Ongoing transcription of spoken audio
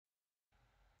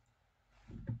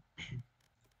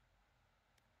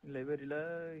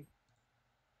लेबेरीलाई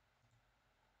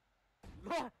ल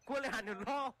कोले हान्यो ल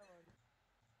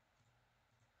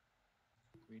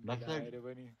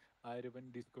आएर पनि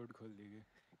डिस्कॉर्ड खोल्दिए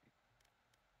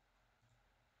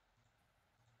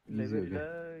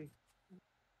लेबेरीलाई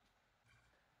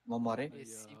म मरे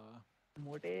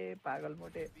मोटे पागल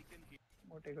मोटे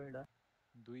मोटे गैंडा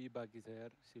दुई बाकी छ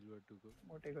यार सिल्भर 2 को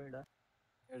मोटे गैंडा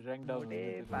रैंक डाउन मोटे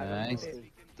पागल नाइस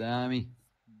मोटे दामी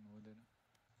हुँदैन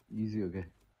इजी हो के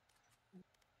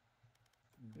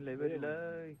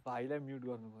लेबेरीलाई भाइलाई म्युट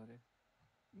गर्नु पर्यो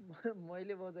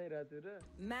मैले बजाइरहेको छु र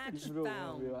Match तिम्रो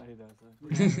found. उयो आइरहेछ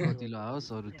कतिलो आओस्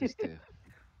अरू त्यस्तै हो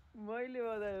मैले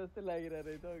बजाए जस्तो लागिरहेको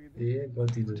रहेछ अघि ए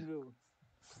गतिलो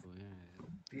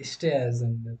त्यस्तै आएछ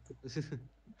नि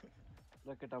ल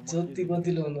केटा म जति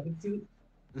गतिलो भन्दा त्यो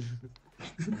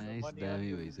नाइस दामी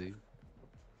भइसक्यो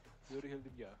योरी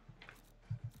खेल्दिम क्या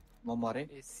म मरे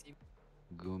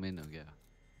गोमेन हो क्या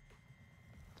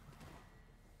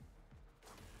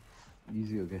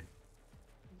इजी हो क्या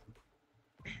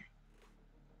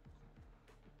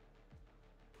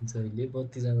जहिले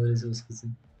बत्ती जाँदो रहेछ उसको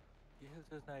चाहिँ के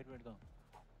खेल्छस् नाइटमेट त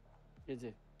के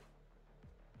चाहिँ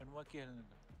अनि म के खेल्नु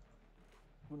त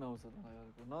कुन आउँछ त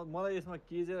अर्को न मलाई यसमा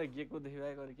के चाहिँ गेको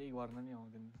देखाइ गरे केही गर्न नि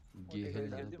आउँदैन गे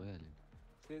खेल्दा भइहाल्यो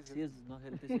सेज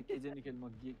नखेल त्यसै के चाहिँ नि खेल म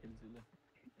गे खेल्छु ल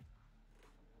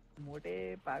मोटे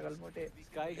पागल मोटे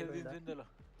स्काई खेल्दिन्छु नि त ल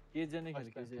के चाहिँ नि खेल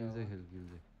के चाहिँ खेल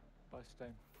फर्स्ट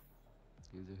टाइम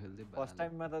खेल्दै फर्स्ट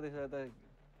टाइममा त त्यसो त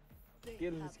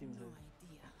केल निस्किन्छ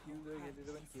किल गयो खेल्दै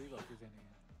पनि केही भएको छैन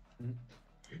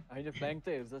होइन फ्ल्याङ्क त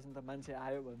हेर्छस् नि त मान्छे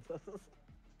आयो भन्छ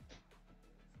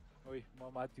ओइ म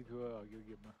माथि छु अघि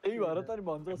गेममा त्यही भएर त नि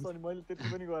भन्छस् अनि मैले त्यति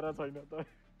पनि गरेको छैन त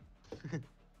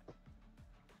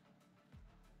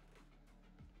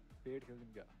पेड खेल्दिम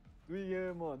क्या दुई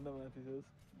गेम म भन्दा माथि छस्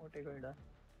मोटे गैंडा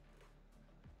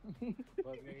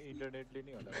इन्टरनेटले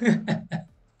नि होला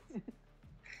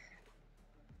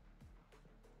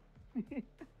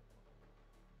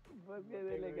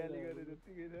बसले गाली गरे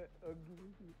जतिकै छ अघि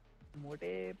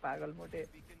मोटे पागल मोटे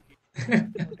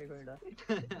मोटे गैंडा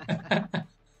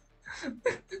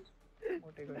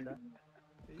मोटे गैंडा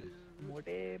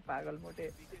मोटे पागल मोटे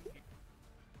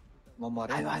म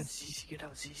मरे सीसी केटा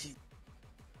हो सीसी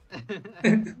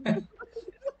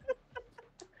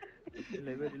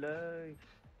लेबेरीलाई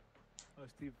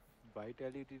अस्ति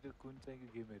भाइटालिटी त कुन चाहिँ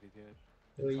गेम हेरेको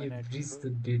थियो यो ब्रिज त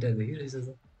डेटा देखिरहेछ त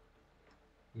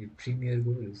यो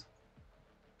प्रिमियरको रहेछ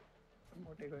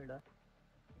मोटे गैंडा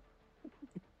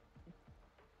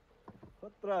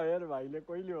खतरा यार भाइले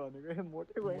कहिले भनेको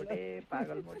मोटे मोटे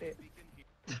पागल मोटे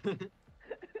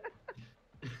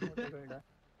मोटे गैंडा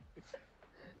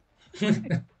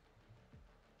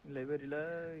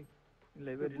लेबेरीलाई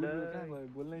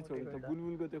बोल्नै छोड्यो त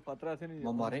बुलबुलको त्यो खतरा थियो नि म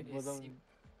मरे बजाउने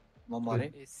म मरे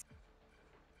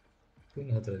कुन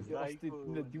खतरा त्यो अस्ति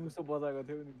तिमीले दिउँसो बजाएको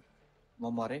थियौ नि म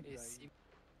मरे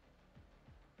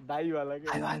दाइवाला के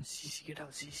सीसी केटा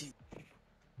हो सीसी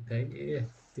गाई ए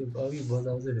त्यो अघि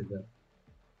बजाउँछ नि त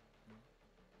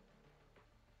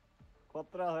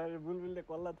खतरा भयो बुलबुलले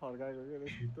कसलाई थर्काएको के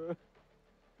यस्तो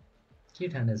के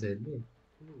ठाने छ यसले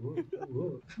हो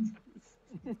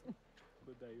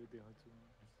दाइ यो देखाउँछु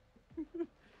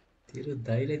तेरो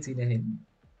दाइलाई चिनाएन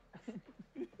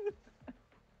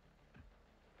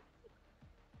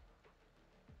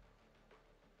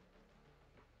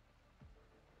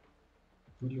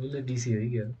बुलबुल डिसी है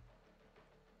क्या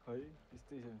खै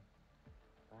त्यस्तै छ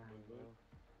बुलबुल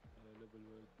हेलो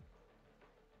बुलबुल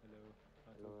हेलो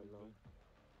हेलो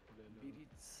हेलो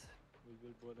बिरिज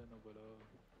बुलबुल बोला न बोला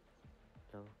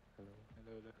hello hello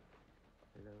hello hello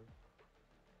hello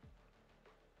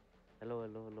hello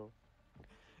hello hello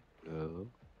hello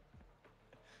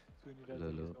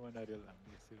सुनिरहेको छ नारियल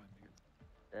हामीले यसै भनेको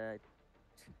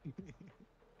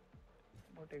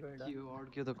मोटे गैंडा के हो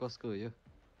अड्क्यो त कसको हो यो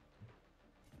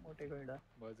मोटे गैंडा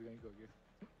बजगाईको हो क्या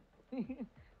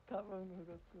थाहा पाउनु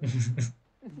कसको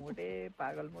मोटे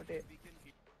पागल मोटे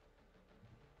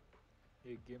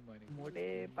एक गेम भनेको मोटे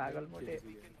पागल मोटे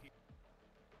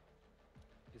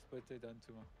यसपछि चाहिँ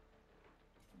जान्छु म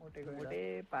मोटे मोटे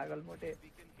पागल मोटे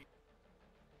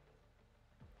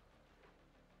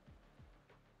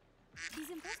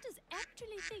These imposters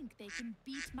actually think they can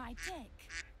beat my tech.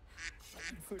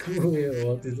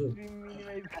 हो त्यो स्ट्रिम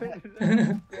मिनिमाइज गरेर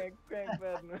क्र्याक क्र्याक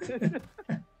पार्नु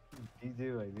डीजे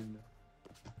भइदिनु न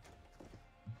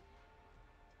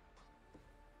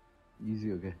इजी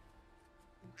हो क्या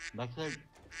ब्याकसाइड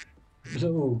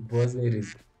लो बज्दै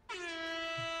रहेछ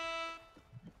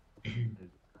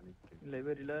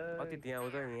लेबेरीलाई कति त्यहाँ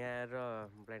आउँछ नि यहाँ आएर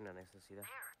ब्लाइन्ड हाने जस्तो सिधा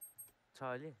छ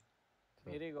अहिले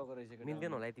मेरै गएको रहेछ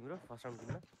मिल्दैन होला है तिम्रो फर्स्ट राउन्ड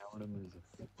किन्न त्यहाँबाट मिल्छ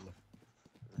ल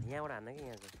यहाँबाट हान्न कि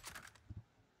यहाँको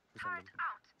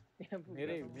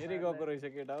मेरै गएको रहेछ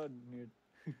केटा हो नेट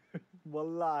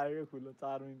बल्ल आयो खुलो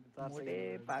 4 मिनेट 4 मोटे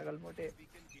सेकेन्ड पागल मोटे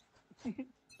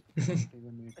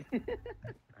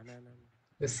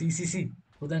सी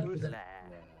कुदान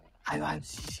आयो आयो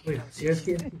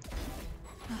एफके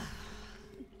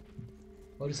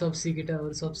अरू सब सी केटा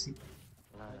अरू सब सी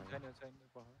छैन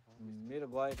मेरो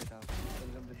गयो केटा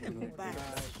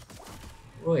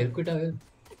ओ हेल्प केटा हेल्प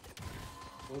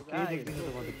के देख्दिन त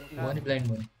म त वानी ब्लाइन्ड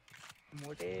भयो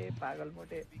मोटे पागल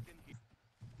मोटे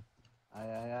आय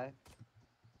आय आय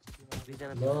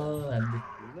ल हान्दै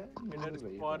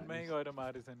पनमै गएर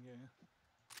मारेछन् के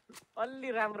अलि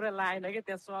राम्रो लागेन कि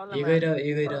त्यहाँ सल ए गएर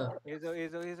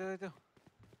एजो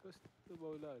कस्तो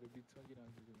बौलाहरू बिचमा किन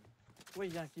आउँछ ओइ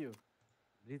यहाँ के हो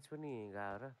ब्रिज पनि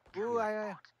गयो र ओ आयो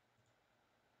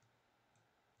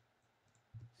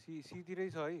सीतिरै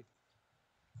छ है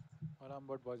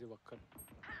अलार्मबाट बज्यो भर्खर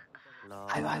ल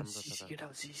आयो आयो राम्रो छ सिसी त केटा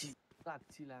हो सिसी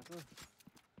साँच्ची लाग्यो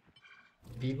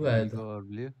बिगो आयो त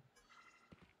अरूले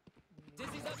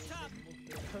Dizzy's up top.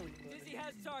 Dizzy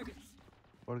has targets.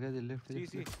 पड्काइदियो left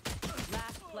CC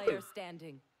Last player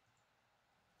standing.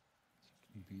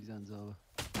 Be जान्छ अब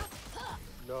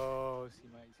ल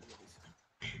सीमा आइसकेछ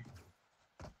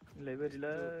लेबेज ल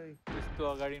त्यस्तो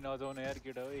अगाडि नजाउन यार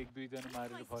केटा हो 1-2 जना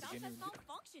मारेर My फर्किने stuff has हुन्छ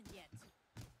malfunctioned yet.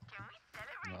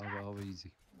 अब इजी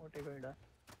मोटे गइडा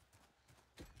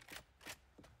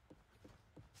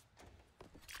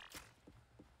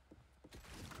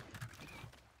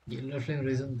येल्लो फ्लेम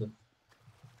रहेछ नि त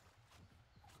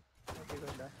मोटे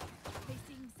गइडा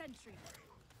Placing sentry.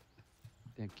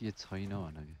 त्यहाँ के छैन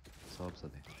भन कि सब छ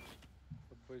त्यहाँ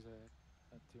सबै छ यार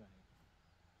साँच्ची भने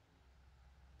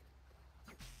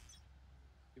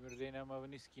तिम्रो रेनामा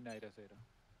पनि स्किन आइरहेछ हेर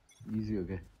इजी हो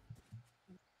क्या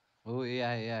हो ए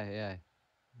आए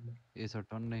ए छ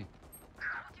टन्नै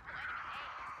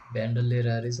ब्यान्डल लिएर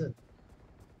आएर रहेछ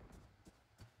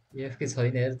एफके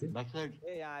छैन यार त्यो ब्याक साइड ए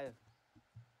यहाँ आयो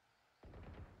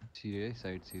छिरे है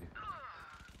साइड छिरे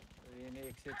रेने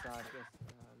 104 के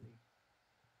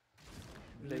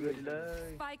लेबेज ल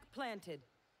Spike planted.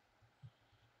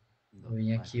 अब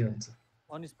यहाँ के हुन्छ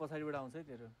अनिस पछाडिबाट आउँछ है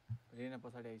तेरो रेना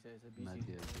पछाडि आइसकेछ माथि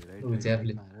BC right oh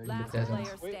ज्यापले Last That's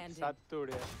player ओइ standing. सात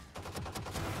तोड्यो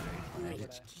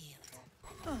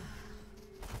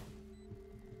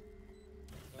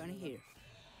Gonna hear.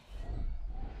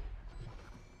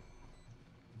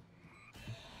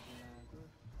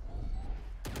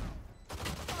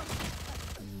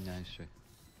 नाइस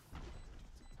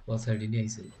पछाडि नै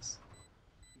आइसकेको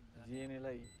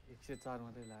जिएनएलाई 104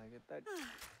 मात्रै लाग्यो त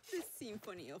The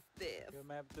symphony of death. यो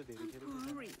म्याप त धेरै खेलेको छैन,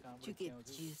 Hurry कहाँबाट to get त्यहाँ आउँछ,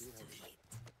 used त्यही to खाले। it.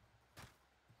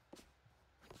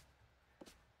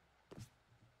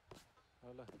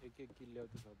 ल एक किल ल्याउ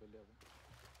त सबैले अब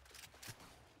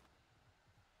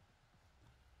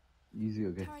इजी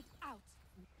हो क्या Turret out.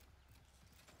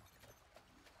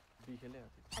 बी खेले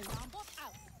Alarm bot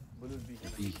out. Blue be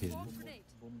खेले बी खेल Bomb grenade.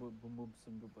 Boom boom boom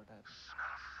सुम्बु पठाएर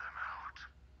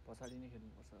पछाडि नै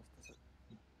खेल्नुपर्छ जस्तो छ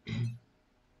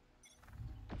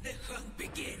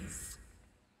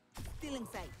Stealing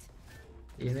sight.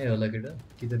 ए नै होला केटा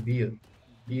कि त बी हो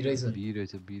बी रहेछ बी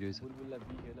रहेछ बुलबुललाई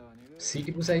बी खेल भनेको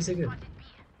सिटी पुस आइसक्यो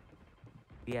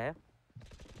बी आयो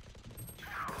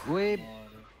ओए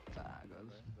मरे। पागल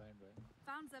Blind भयो।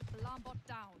 Found the alarm bot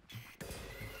down.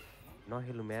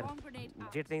 नखेलौँ यार Bomb grenade out.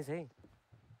 जेट चाहिँ छ है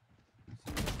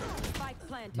Spike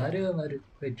planted. मार्यो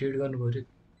खै ट्रेड गर्नु पर्यो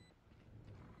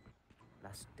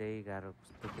लास्टै गाह्रो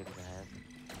कस्तो खेलिरहेको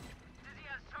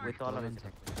उयो तल रहेछ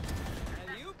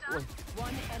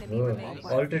One enemy हो remaining.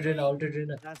 अल्टेड रेन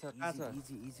कहाँ छ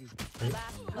इजी इजी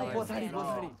Last player पछाडि standing.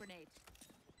 पछाडि Bomb grenade.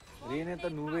 रेने त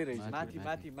नुबै रहेछ माथि, माथि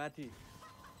माथि। माथि माथि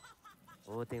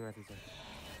हो त्यही माथि छ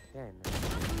त्यहाँ हेर्न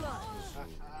लागेन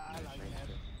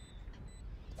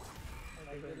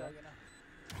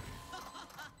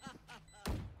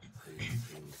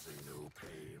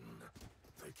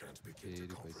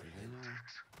फेरि पैसा छैन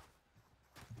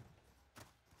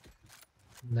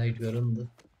लाइट गरौँ नि त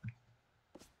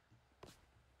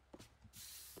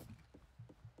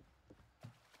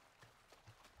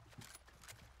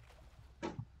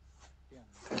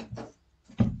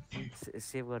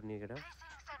सेभ गर्ने केटा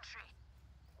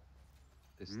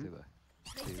त्यस्तै भयो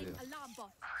Placing Save. alarm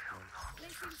bot.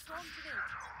 Placing swarm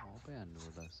grenade. आफै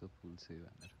हान्नुपर्ला जस्तो फुल सेभ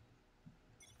हानेर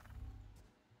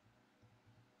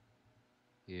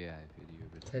ए आयो फेरि यो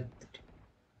बेला थेट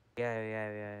या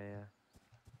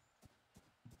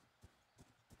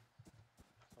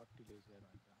सट्टी ल्याइछ यार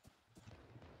भन्छ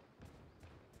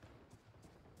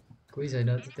कोही छैन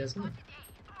त त्यसमा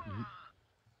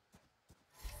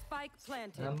Spike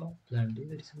planted. आमा प्लान्टै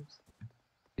गरिसक्छ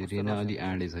रेना अलि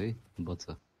आँडे छ है बच्च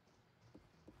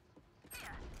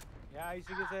यहाँ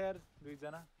आइसकेछ यार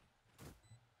दुईजना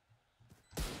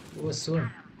ओ सुन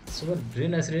सुन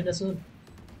रेना सुन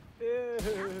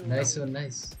नाइस वन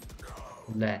नाइस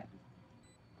ला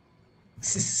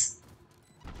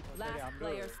Last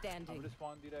player standing. हाम्रो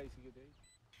स्पनतिर आइसक्यो त्यही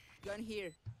Gun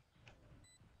here.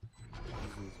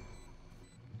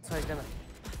 छ एकजना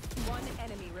One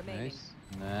enemy remaining.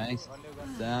 नाइस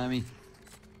दामी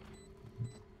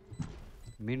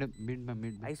मिडमा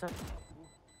ice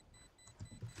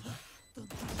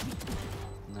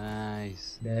nice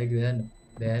bag van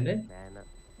van भएन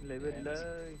लेभल ल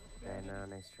भएन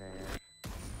नाइस ट्राई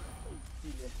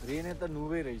रेने त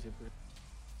नुबै रहेछ पुरै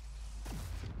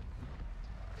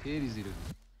फेरि 0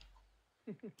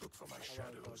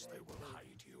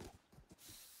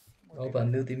 अब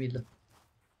भन्देऊ तिमी ल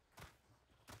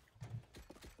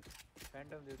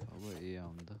फ्यान्टम दियो अब ए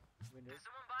आउनु त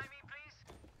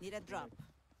Need a drop.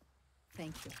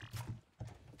 Thank you.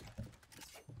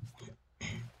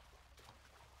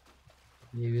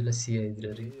 यो बेला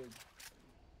सिआइदिएर रे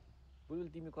बुलबुल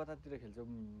तिमी कतातिर खेल्छौ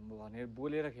भनेर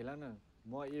बोलेर खेल न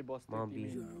म ए बस्दै म तिमी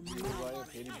बी। गयो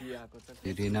फेरि बी आएको छ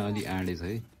रेना अलि आँडे छ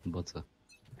है बच्च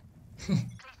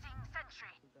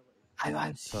आयो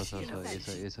आयो छ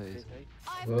यसो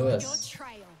I've Yes. got your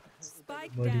trail.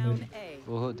 Spike Body, down body. A.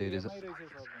 ओहो धेरै छ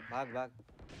भाग भाग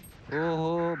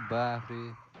ओहो बाफ्रे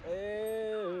ए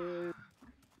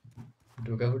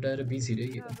ढोका फुटाएर बिच हिँड्यो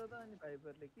कि त अनि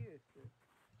भाइपरले के यस्तो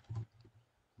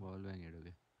बल ब्याङ हेडो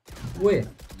के ओए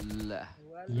ल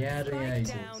यहाँ र यहाँ Spike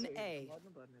आइसक्यो down A. गर्नु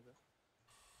पर्ने त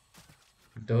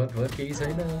डर भर केही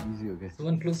छैन इजी हो के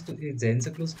सुमन क्लोज झ्यान छ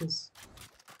क्लोज क्लोज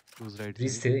क्लोज राइट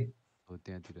रिस थियो है हो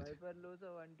त्यहाँतिर थियो भाइपर लो छ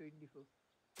 124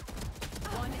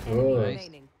 One Oh. enemy Nice.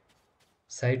 remaining.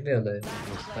 साइडमै होला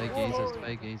Last स्पाइक player यही छ standing.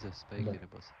 स्पाइक यही छ स्पाइक लिएर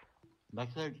बस ब्याक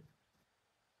साइड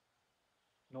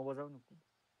नबजाउ न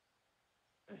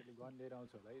गन लिएर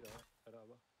आउँछ होला है तर अब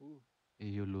ए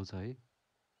यो लो छ है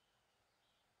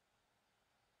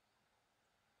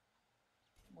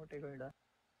मोटेको हिँडा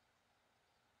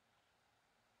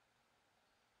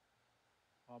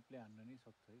अपले हान्न नि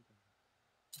सक्छ है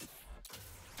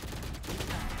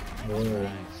हो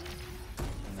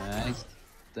नाइस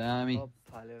दामी अब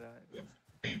फालेर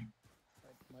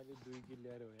मैले 2 किल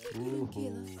ल्याएर हो यार ओहो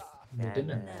भेटेन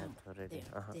थोरैले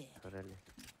थोरैले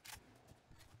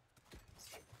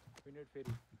मिनेट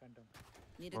फेरि फ्यान्टम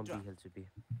Need म a बी drop. खेल्छु बी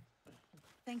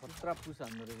Thank you. खतरा पुस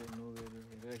हान्नु रहेछ नो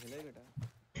हेरेर खेल है केटा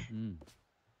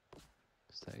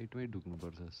साइडमै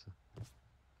ढुक्नुपर्छ जस्तो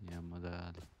यहाँ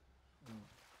मजाले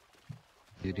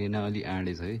यो रेना अलि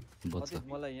आँडे छ है बच्च कति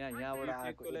मलाई यहाँबाट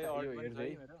आएको एककोलाई यो अड हेर्दै पनि छ है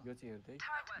यो चाहिँ हेर्दै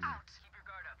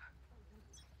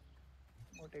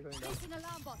मोटेको हिँडा Placing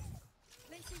alarm bot.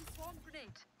 Placing swarm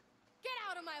grenade. Get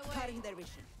out of my way. Cutting their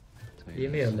vision.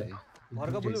 एमै होला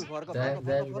फर्क बुलु फर्क दाइ,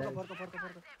 दाइ, दाइ।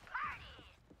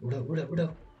 उडा उडा उडा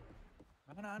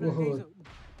ओहो।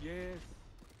 यस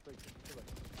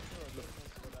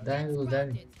दामी हो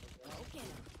दामी Okay.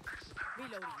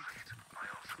 Reloading.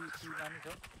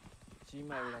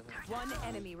 सीमा एउटा छ One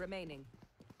enemy remaining.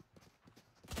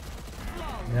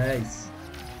 नाइस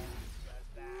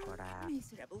कडा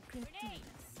Double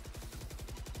Grenades.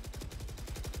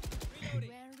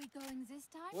 Where are we going this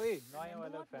time? ओइ Remember नयाँ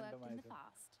वाला what phantom worked in the आएछ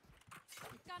past.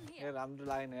 Gun A here. राम्रो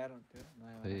लागेन यार त्यो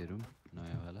नयाँ खै हेरौँ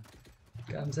नयाँवाला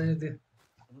काम छैन त्यो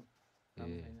ए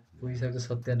पैसाको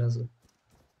सत्यानाश हो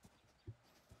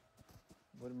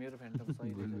बरु मेरो फ्यान्टम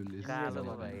सही बुलबुलले कालो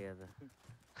लगाउने। भयो आज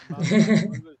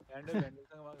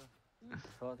ह्यान्डलसँगै माग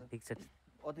छ ठिक छ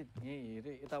अति यहीँ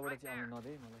हेरेँ यताबाट चाहिँ आउनु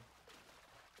नदे मलाई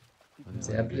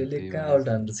झ्याप्लेले कहाँ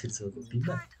अल्टा हाम्रो छिर्छ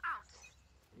तिमीमा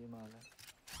एमा होला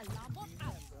Alarm bot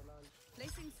out.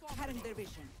 Placing swarm Cutting grenade. their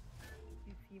vision.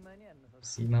 सीमा नि हान्न सक्छ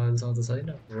सीमा अहिलेसम्म त छैन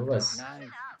हो बस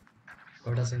नाइस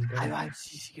एउटा छैन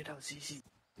सिसी केटा सिसी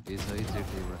ए छ है जेट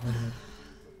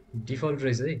डिफल्ट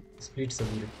रहेछ है स्प्लिट छ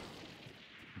पुरै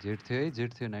जेट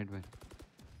थियो नाइटमा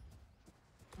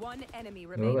One enemy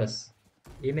हो remaining. Bus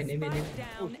amen amen Spike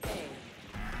down A.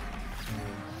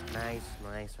 Nice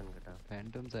nice वन केटा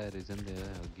फ्यान्टम चाहियो रहेछ नि त्यहाँ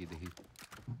अघिदेखि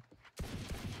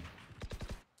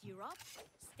Gear up.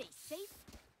 Stay safe.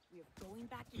 We're going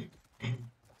back in.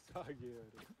 सागे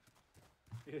अरे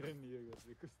हेर नि यो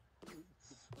गर्दै कस्तो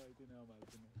पाइदिन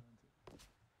हाल्दैन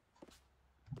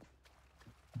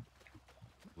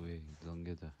ओए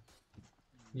जङ्गे त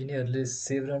यिनीहरूले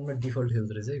सेभ राउन्डमा डिफल्ट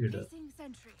खेल्दो रहेछ है केटा Placing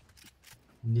sentry.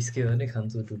 निस्क्यो भने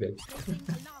खान्छ टुकाइ Placing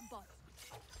alarm bot.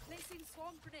 Placing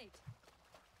swarm grenade.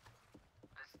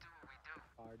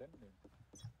 Harden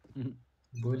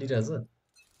बोलिरहेछ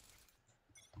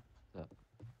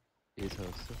ए छ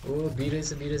जस्तो ओ बिरेछ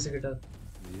केटा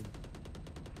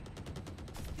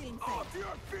Stealing sight.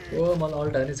 ओ मलाई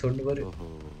अल्ट हाने छोड्नु पर्यो ओहो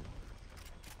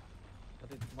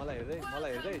मलाई हेर्दै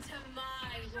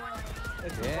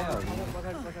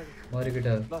पछाडि मरे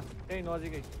केटा ल त्यही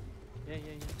नजिकै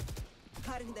यहाँ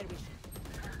Cutting their vision.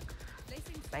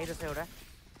 बाहिर छ एउटा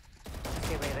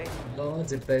के बाहिरै ल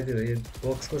जेट पाइदियो यो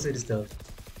बक्स कसरी छ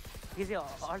के चाहिँ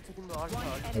अल्ट छ तिम्रो अल्ट One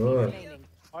छ enemy Oh. remaining.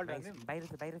 अल्ट हान्दिउँ बाहिर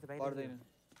छ पर्दैन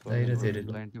बाहिर थियो अरे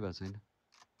ब्लाइन्ड भएको छैन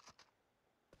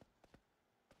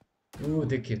ऊ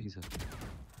देख्यो के छ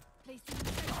Placing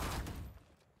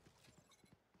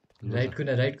राइट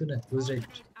कुना क्लोज राइट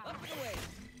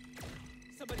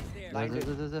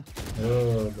जा जा जा हो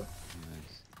ल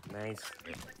नाइस नाइस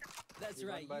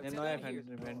यहाँ नयाँ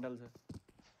भ्यान्डल छ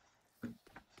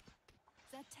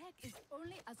their tech is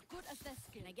only as good as their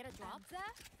skill. Can I get a drop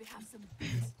there? We have some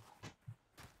beats.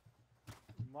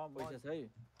 म पैसा छ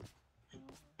है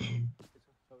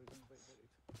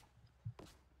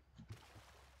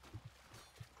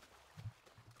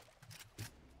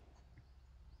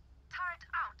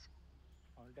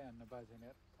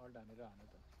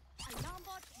Alarm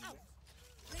bot out.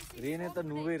 Placing Renee त swarm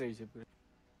नुबै grenade. रहेछ पुरै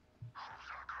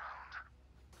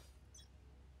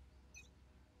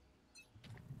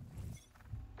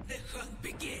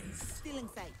Stealing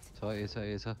sight. छ ए छ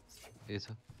ए छ ए छ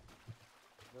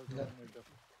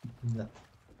ल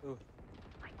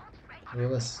हो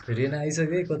बस रेना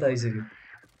आइसक्यो है कता आइसक्यो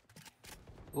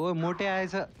ओ मोटे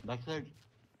आएछ Back side.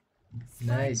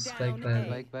 Nice spike down पायो A.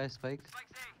 स्पाइक पाए स्पाइक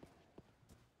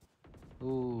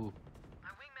ओ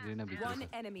रेना भित्र One छ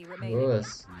enemy हो remaining. बस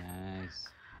नाइस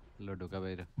ल ढोका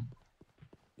बाहिर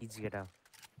easy get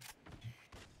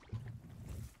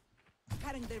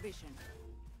Cutting their vision.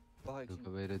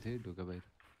 ढोका बाहिर थियो ढोका बाहिर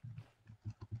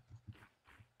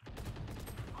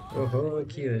ओहो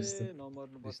के हो यस्तो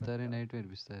नमर्नु पर्छ बिस्तारै नाइटमेयर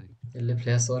बिस्तारै यसले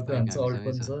फ्ल्यास अर्को हान्छ हामी अल्ट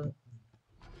पनि सँगै छ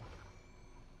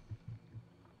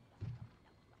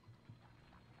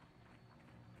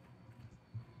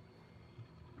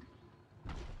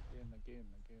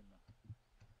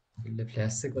यसले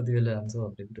फ्ल्यास चाहिँ कति बेला हान्छ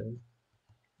भन्ने कुरा हो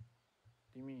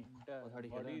तिमी पछाडि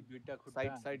खेल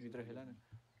साइड भित्र खेल न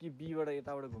कि बीबाट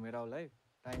यताबाट घुमेर आउला है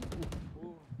टाइम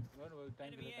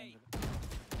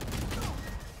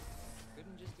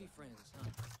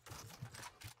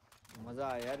मजा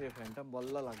आयो यार यो फ्यान्टम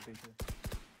बल्ल लाग्दैछ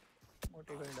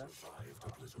मोटे गइडा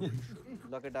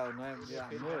लकेटा नयाँ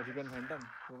हान्ने रिबन फ्यान्टम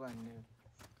को हान्ने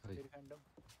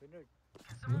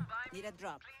Need a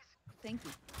drop. Thank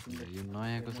you. यो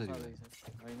नयाँ कसरी भयो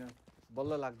होइन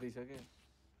बल्ल लाग्दैछ के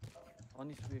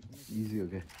इजी हो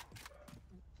क्या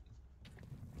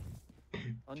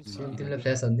सुन तिमीलाई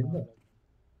फ्ल्यास हान्दिनु त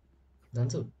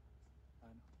जान्छौ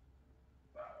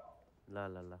ल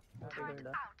ल ल मोटे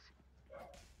गइडा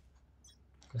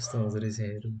कस्तो हुँदो रहेछ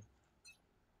हेरौँ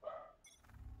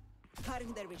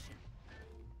Cutting their vision.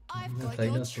 I've No, got try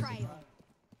your not to. trail.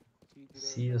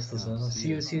 C जस्तो छ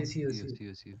सियो सियो सियो सियो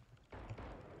सियो सियो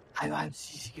आयो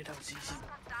सीसी केटा सीसी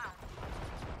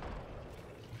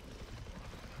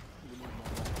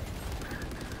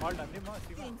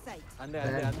Stealing sight. हान्दै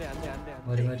हान्दै हान्दै हान्दै हान्दै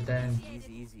मरि मरि दामी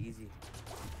इजी इजी इजी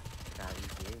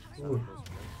Ooh.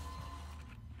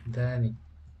 दामी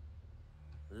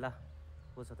ल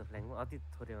को छ त फ्ल्याङ्कमा अति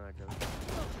थोरै मार्छ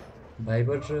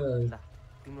भाइबट र ल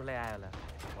तिम्रोलाई आयो होला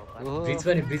ओहो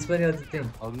ब्रिज पनि अझै त्यही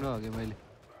अग्न हगे मैले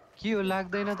के हो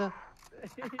लाग्दैन त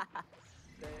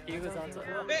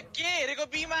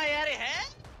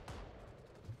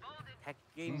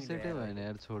ठ्याक्कै रिसेटै भएन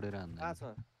यार छोडेर हान्दा कहाँ छ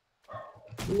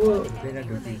ओ बेना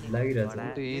ढुकी लागिरहेछ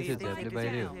त्यो यही छ झ्याप्ले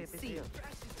बाहिरै हो C.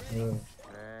 हो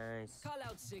नाइस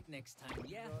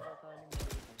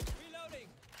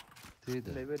त्यही त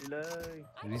लाइब्रेरीलाई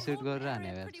रिसेट गरेर हाने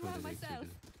यार Pretty well छोडेर myself.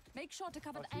 एकचोटि Make sure to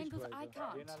cover the angles I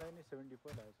can't.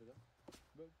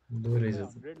 लो रहेछ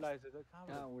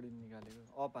कहाँ उडिन निकालेको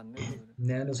अप हान्दै थियो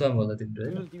न्यानो छ होला तिम्रो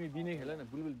होइन बुलबुल तिमी बिनै खेल न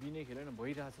बुलबुल बिनै खेल न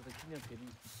भइरहेछ त किन फेरि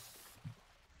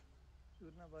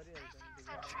चुर्न परिहाल्छ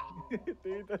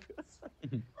त्यही त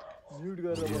म्युट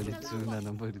गरेर अलि चुर्ना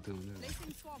नपरि त हुनु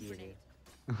Placing swarm grenade.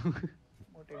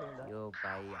 मोटे गइडा यो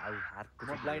भाइ अब हार्डको म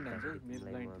ब्लाइन्ड हान्छु है मेरो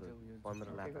ब्लाइन्ड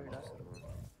 15 लाख छैन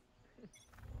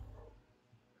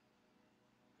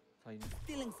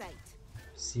Stealing sight.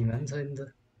 सीमा पनि छैन त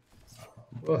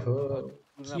ओहो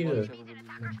तुलना के हो भइसक्यो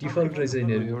बुलबुल डिफल्ट रहेछ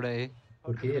यिनीहरू एउटा ए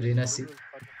ओके रेना सी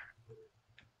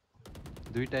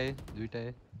दुईटा ए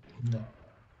ल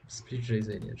स्प्लिट रहेछ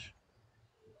यिनीहरू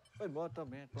ओइ म त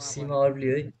म्याट सीमा अर्ली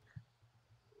है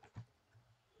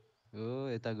ओ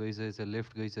यता गइसकेछ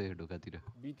लेफ्ट गइसक्यो ढोकातिर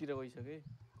बीतिर गइसके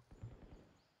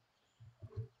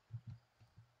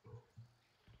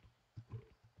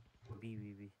be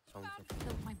be be sound Found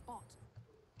killed my bot.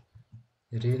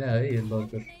 Raina है यो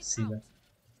लर्कर सीमा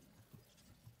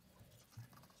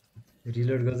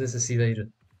रिलोड गर्दैछ सी बाहिर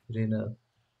रेना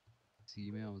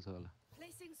सीमै आउँछ होला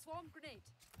Placing swarm grenade.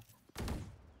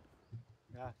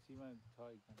 या सीमा छ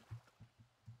एकजना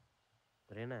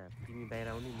रेना तिमी बाहिर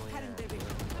आउनी म Cutting यहाँ their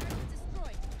vision. Turret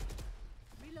destroyed.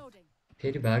 Reloading.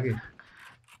 फेरि भाग्यो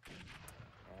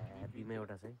बीमा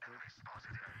एउटा छ है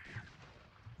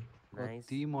नाइस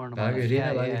कति मर्नु भाग्यो रेना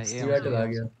भाग्यो सीबाट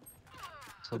भाग्यो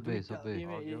सबै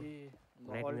अग्यो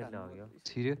नेटले अग्यो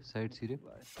छिर्यो साइड छिर्यो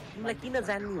तिमीलाई किन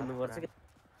जान्नी हुनुपर्छ के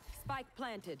Spike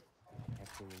planted.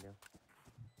 एक्सन मिल्यो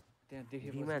त्यहाँ देखे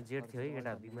बीमा जेट थियो है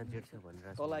केटा बीमा जेट थियो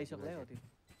भनेर तल आइसक्ला हो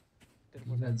त्यो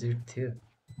बिमा जेट थियो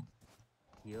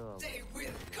यो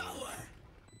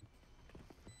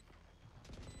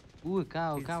ऊ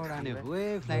कहाँबाट आने ओए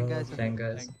फ्ल्याङ्क आएछ फ्ल्याङ्क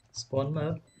स्पनमा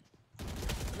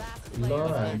Last Lord. player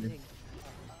standing.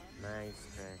 Nice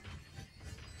try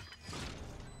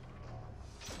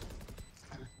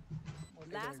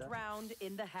Last round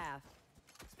in the half.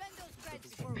 Spend those creds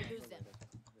before we lose them.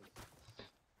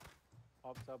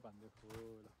 Up छ भन्दै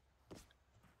फुल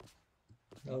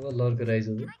अब लर्को राइज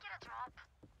हो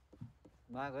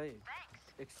माग है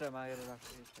एक्स्ट्रा मागेर राख्छ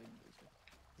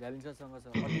झ्यालिन्ससँग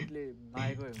छ अडिटले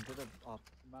मागेको हुन्थ्यो त अप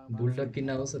बुलडक किन्न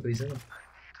आउँछ पैसा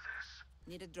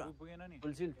Need a drop. पुगेन नि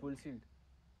फुल सिल्ड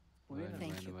पुगेन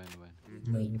Thank you.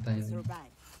 मैले पाएँ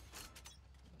Survive.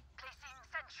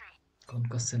 कम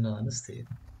कसै नहानुहोस् थियो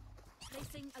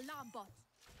Placing alarm bot.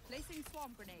 Placing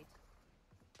swarm grenade.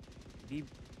 B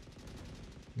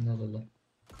L ल ल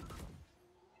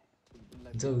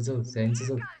जाऊ जान्छ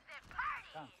जाऊ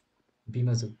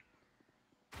बीमा जाऊ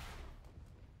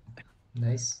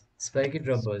नाइस स्पाइकै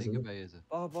ड्रप भएछ के पाइएछ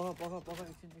पख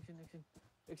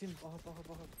एकछिन पख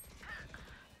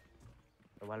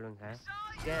वालवन खाए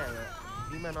त्यहाँ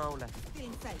बीमा नआउला Still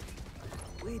inside.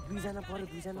 ओए दुईजना पर्यो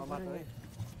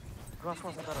क्रसमा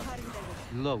छ तर Cutting their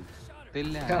vision. लौ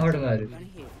त्यसले कहाँबाट मार्यो One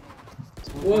here.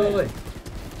 ओए ओए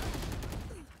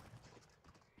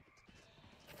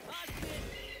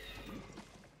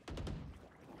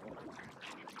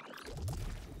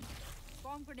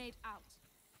Swarm grenade out.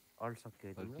 अल्ट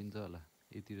सक्यो तिम्रो फर्किन्छ होला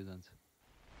यतिर जान्छ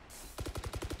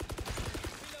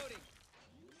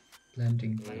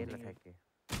प्लान्टिङ ए ल ठ्याक्कै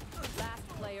Last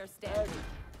player standing.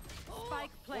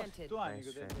 Spike planted. त्यो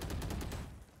हानेको नाइस चाहिँ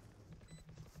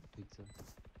ठिक छ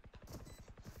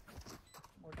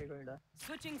मोटेको एउटा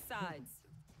Switching sides.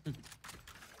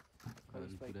 अरू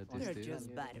कुरा They're त्यस्तै just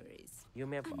batteries. यो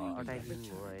म्याप अटाइकिङ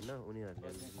हो होइन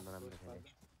उनीहरूले नराम्रो खेले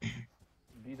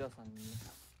बिरस हान्ने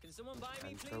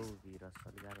हान्छौ भिरस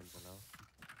अलिक गाह्रो हुन्छ होला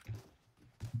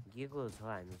गएको छ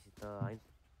हामीसित होइन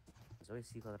सबै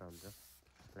सिखर हुन्छ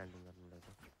प्लान्टिङ गर्नुलाई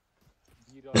चाहिँ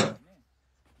बिरस हान्ने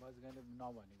बजगाले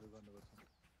नभनेको गर्नुपर्छ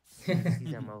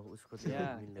सिजामा उसको त्यो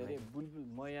यहाँ के मिल्दैन अरे बुलबुल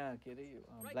म यहाँ के अरे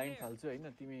ब्लाइन्ड फाल्छु होइन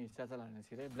तिमी चाचा हान्ने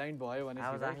छिरै ब्लाइन्ड भयो भने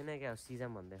आवाज आएन क्या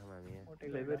सिजाम भन्दै थियौँ हामी यहाँ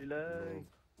मोटेको एउटा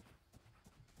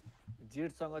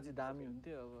जेडसँग चाहिँ दामी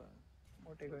हुन्थ्यो अब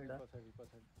मोटेको एउटा पछाडि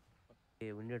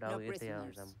ए विन्डेड अब यतै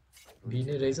आउँछ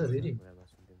बिने रहेछ फेरि कुरा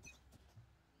गर्छौँ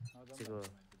त्यसको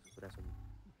कुरा सुन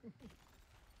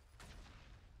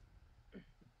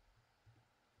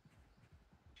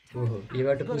ओहो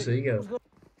एबाट पुस हो क्या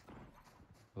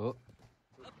हो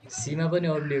सीमा पनि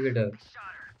अड्लियो केटा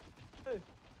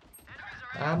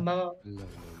आमा ल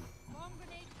Swarm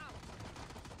grenade out.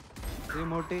 ए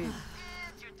मोटे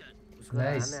उसको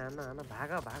Nice. हान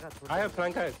भागा छोड आयो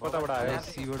फ्ल्याङ्क आयो कताबाट आयो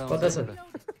सीबाट कता आउँछ छ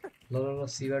ल ल ल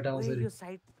सीबाट आउँछ ओए, अरे यो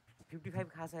साइड 55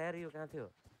 खास यार यो कहाँ थियो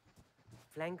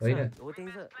फ्ल्याङ्क छ होइन। हो त्यही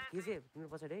छ के चाहिँ तिम्रो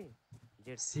पछाडि है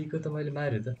जेट सीको त मैले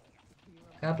मार्यो त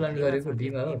कहाँ प्लान गरेको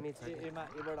बीमा हो एमै छ क्या। एमा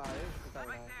एबाट आयो उताबाट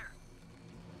आयो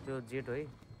त्यो जेट हो है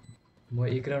म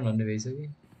एक राउन्ड भन्ने भइसक्यो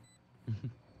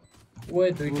ओए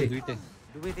दुइटै दुईटै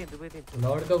दुवै त्यही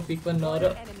नर्डको पिक पनि नर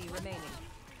One enemy remaining.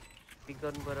 पिक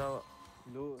गर्नु पर्यो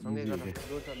लो सँगै गर्न Easy,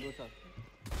 लो छ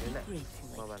होइन Great till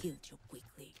I Bye-bye. killed you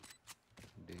quickly.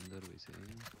 Danger भइसक्यो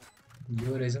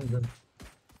यो रहेछ नि त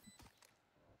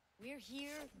We're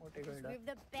here मोटेको because एउटा we're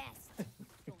the best.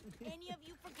 Don't any of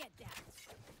you forget that.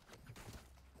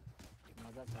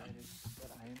 मजा छ अहिले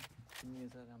तर आएन किन्ने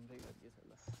छ राम्रै गरिएछ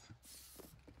ल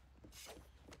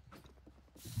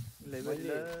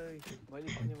मैले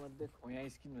किने मध्ये खोया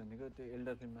स्किन भनेको त्यो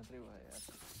एल्डर फिल्म मात्रै भयो यार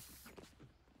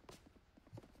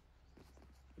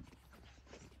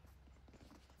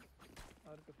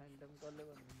अर्को फ्यान्टम कसले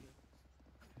भन्नुहुन्छ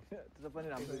त्यो पनि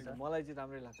राम्रै छ मलाई चाहिँ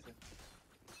राम्रै लाग्छ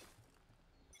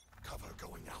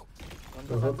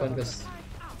ओहो कन्कस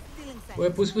Still inside. ओए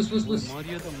पुस पुस पुस पुस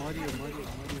मरियो त मरियो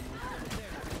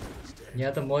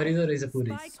यहाँ त मरिदो रहेछ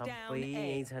पुरै Spike down सबै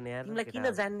यही A. छन् यार तिमीलाई किन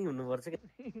जान्नी हुनुपर्छ क्या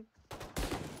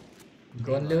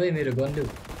गन ल्याऊ है मेरो गन ल्याऊ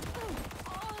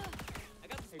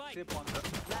 115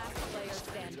 Last player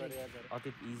standing. अति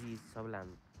इजी सबैलाई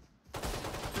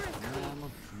हान्नु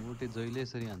मोटे जहिले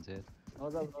यसरी हान्छ यार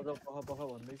नजाऊ पख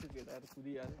भन्दैछु केटाहरु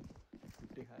कुदिहाल्यो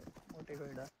छुट्टै खायो मोटेको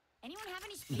एउटा Anyone have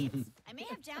any spades? I may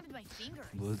have jabbed my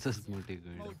fingers. बोल्छस् मोटेको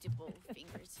एउटा Multiple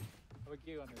fingers. अब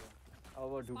के गर्ने त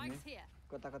अब ढुक्ने Spikes here.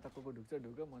 कता को ढुक्छ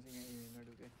ढुक म चाहिँ यहाँ इमेलमा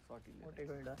ढुके सटिले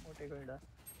मोटेको एउटा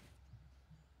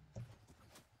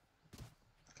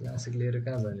क्लासिक लिएर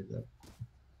कहाँ जाने त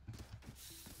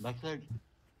ब्याकसाइड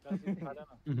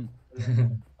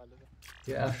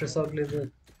त्यो आफ्टर सकले त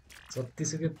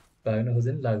जतिसुकै भाग्न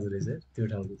खोजे नि लाग्दो रहेछ त्यो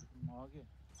ठाउँको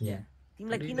यहाँ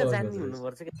तिमीलाई किन जान्ने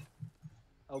हुनुपर्छ के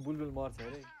अब बुलबुल मर्छ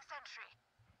अरे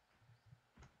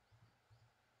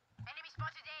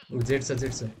ऊ जेट छ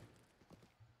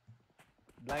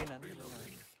ब्लाइन्ड हान्नु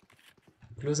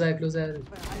क्लोज आयो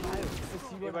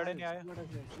सीबाट नि आयो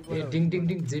ए डिङ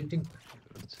जेट डिङ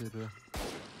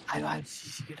आयो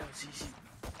सिसी केटा सिसी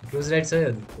क्लोज राइट छ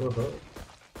ओहो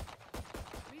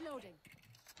Reloading.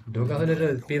 ढोका खोलेर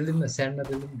पेल्दिउँ न स्यान्डमा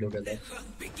पेल्दिउँ ढोका ल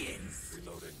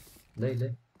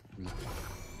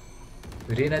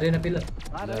रेना पेल ल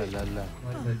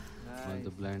मैले त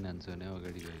ब्लाइन्ड हान्छु भने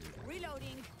अगाडि गयो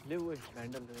Reloading. लेउ ओइ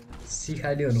ह्यान्डल गरेन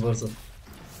सिखाली हुनुपर्छ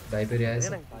भाइपरी आएछ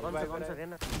गन्छ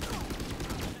रेन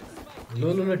लो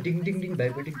डिङ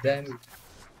भाइपरी डिङ दामी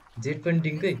जेट पनि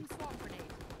डिङकै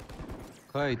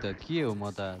खै त के हो म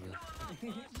त आज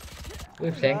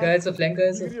ओइ फ्ल्याङ्क आएछ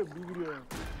बिग्रियो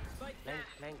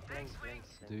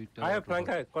दुईटा आयो फ्ल्याङ्क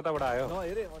आयो कताबाट आयो न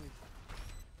हेरे अनि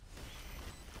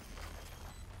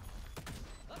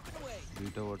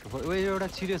दुईटा वाटरफल ओइ एउटा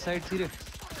छिर्यो साइड छिर्यो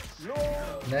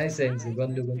नाइस आइन्छ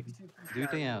गन्डु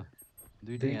दुईटा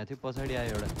यहाँ थियो पछाडि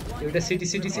आयो एउटा सिटी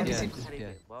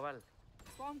बबाल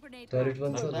Bomb grenade. टरेट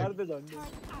पनि छ मार्दै झन्डे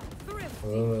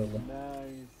हो ल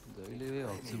नाइस जहिले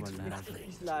हक्छु भन्नु आएको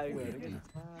पिस लागेको अरे के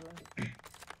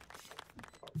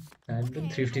हामी पनि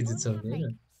 350 जित्छौँ नि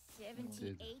हैन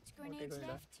 78 grenades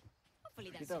left.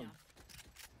 Hopefully that's Get down. enough.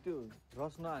 त्यो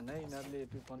रस नहान है यिनीहरूले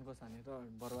त्यो कन्फस हानेर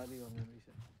बर्बादी गर्ने रहेछ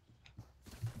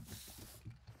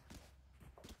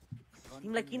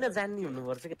तिमीलाई किन जान्ने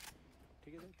हुनुपर्छ के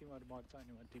ठिकै छ तिमीहरू मर्छ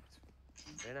अनि म टिप्छु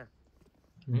हैन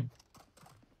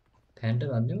फ्यान्टम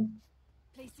हान्नु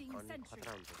Placing अनि sentry.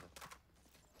 खतरा हुन्छ त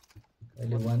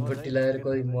अहिले 140 लगाएर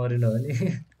कोही मरेन भने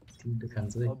तिमीले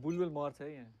खान्छ है अब बुलबुल मर्छ है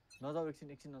यहाँ नजाऊ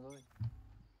एकछिन नजाऊ है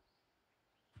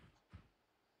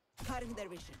Cutting their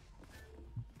vision.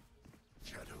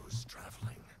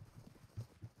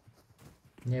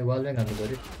 यहाँ वालब्याङ हान्नु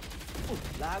पर्यो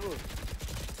लागो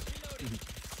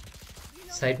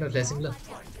साइडमा फ्ल्यासिङ ल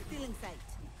Stealing sight.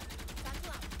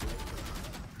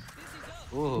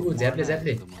 ऊ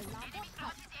झ्याप्ले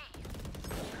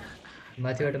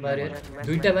माथिबाट मार्यो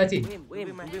दुईटा माथि ओए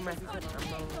माथि छ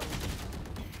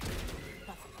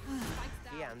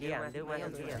के हान्दियो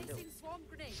Placing swarm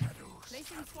grenade.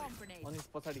 Placing swarm grenade. अनि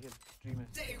पछाडि खेल ट्रीमा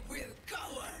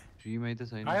ट्रीमै त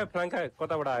छैन आयो फ्ल्याङ्क आयो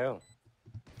कताबाट आयो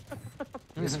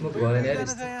स्मोक भएन यार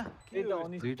त्यही त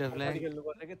अनि दुईटा फ्ल्याङ खेल्नु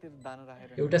पर्छ के त्यो दाना राखेर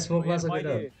एउटा स्मोकमा छ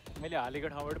केटा मैले हालेको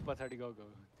ठाउँबाट पछाडि गएको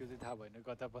त्यो चाहिँ थाहा भएन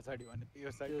कता पछाडि भने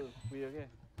यो साइड उयो के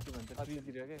भन्छ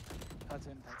ट्रीतिर के थाहा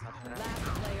छैन Last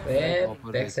player. ए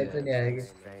ब्याक साइड पनि आयो कि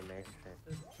नाइस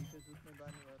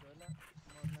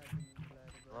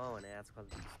भने आजकल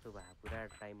त्यस्तो भए पुरा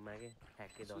टाइममा के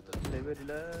ठ्याक्कै दस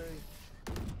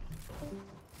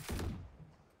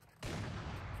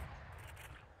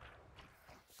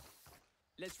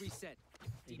Let's reset.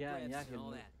 Deep यहाँ breaths यहाँ and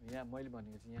all खेल्नु that. यहाँ मैले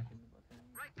भनेको चाहिँ यहाँ खेल्नु पर्छ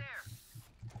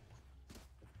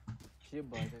सेभ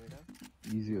भयो त बेटा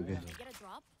इजी हो क्या Can I get a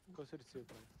drop? कसरी सेभ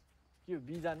भयो के हो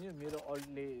बी जान्यो मेरो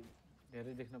अल्टले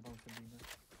धेरै देख्न पाउँछ बीमा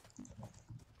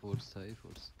फोर्स छ है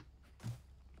फोर्स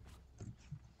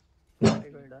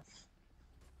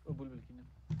ओ बुलबुल किन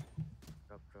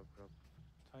ड्रप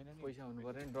छैन नि पैसा हुनु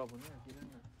पर्यो नि ड्रप हुनु किन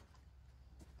न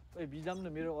ओइ बी जाम न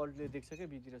मेरो अल्टले देख्छ क्या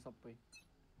बीतिर सबै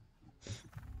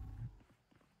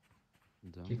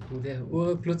के कुदे ओ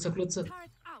क्लोज छ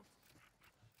Turret out.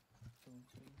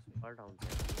 अल्ट आउँछ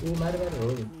ओ मार हो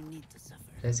You need to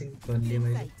suffer. Flashing गर्ने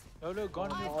मैले एउटा gun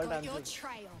I've alt got your हान्छ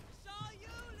trail.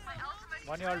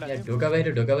 मनी अल्ट यहाँ ढोका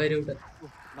बाहिर एउटा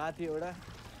माथि एउटा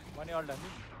मनी अल्ट हान्नु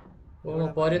ओ म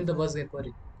पर्यो नि त बस गए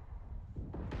पर्यो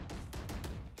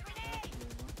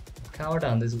कहाँबाट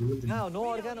हान्दैछु बुझ्नु कहाँ नो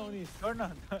अड्का नहुने गर्न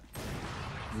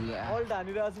अल्ट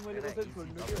हानिरहेको छु मैले कसरी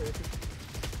छोड्नु के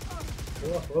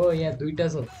ओ यहाँ दुईटा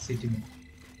छ सिटीमा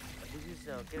दिस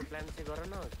के प्लान चाहिँ गर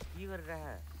न के गरिरह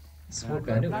स्मोक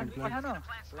हान्यो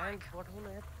प्लान पठाउन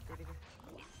यार त्यतिकै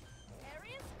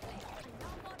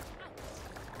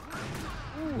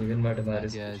इभेनबाट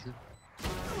मारेछ आएछ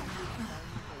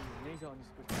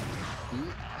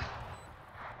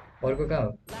अर्को कहाँ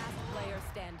हो Last player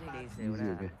standing. त्यही छ Easy, एउटा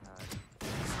okay.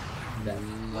 ला,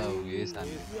 ल उयो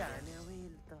सानो के हाने अब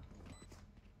यसले त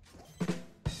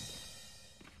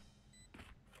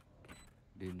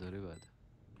डेन्जरै भयो त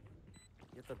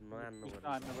यो त नहान्नु पर्यो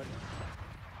हान्नु पर्यो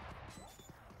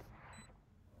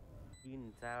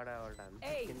 3-4 वटा हान्छ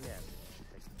Hey. किन्ने हाल्नु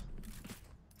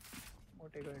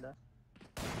मोटेको एउटा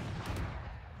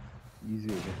इजी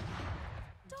हो क्या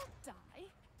Don't die.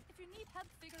 If you need help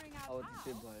figuring out अब how,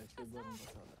 सेभ भयो सेभ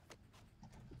गर्नुपर्छ होला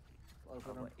अर्को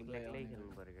अब राउन्ड फुल एक्लै बाई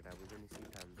खेल्नु पर्यो केटा बुझ्यो नि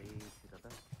सिट हान्दै सिट त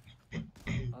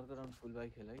अर्को राउन्ड फुल बाई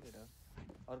खेल है केटा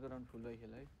अर्को राउन्ड फुल बाई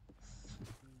खेल है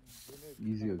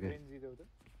इजी हो क्या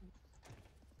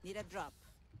Need a drop.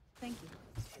 Thank you.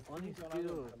 अनि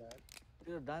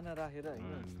त्यो दाना राखेर होइन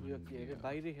यो के अरे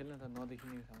बाहिरै खेल्न त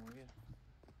नदेखिने ठाउँमा क्या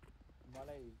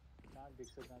मलाई कहाँ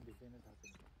देख्छ कहाँ देख्दैन थाहा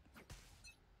छैन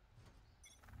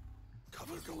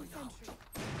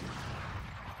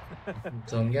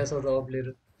झङ्ग्या छ त अप्लेर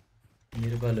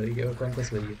मेरो पालो हो कि एउटा कन्कस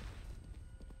भयो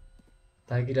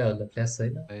ताकिरह होला फ्ल्यास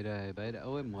छैन बाहिर आयो बाहिर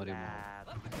ओए मरे म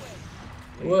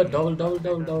O double double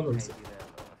double double हुन्छ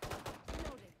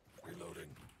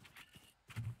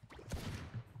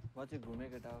म चाहिँ घुमे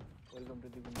केटा वेलकम टु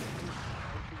दि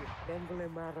ट्याङ्गोले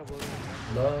मार ल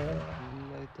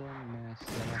उसलाई त match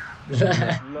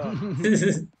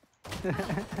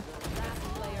Last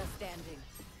player standing.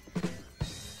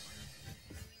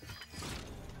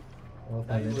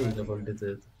 Finally हिलो पल्टे त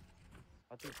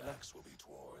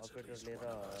अपरेटरले र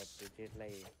त्यो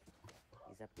डेटलाई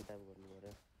हिसाब किताब गर्नु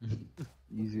पर्यो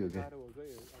इजी हो क्या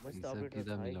मस्त हिसाब अपरेटर किताब छ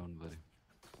है मिलाउनु पर्यो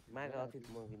माग अतीत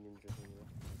म किनिदिन्छु तिमीलाई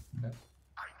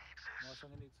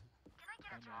मसँग नि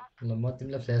ल म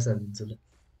तिमीलाई फ्ल्यास हालिदिन्छु ल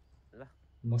ल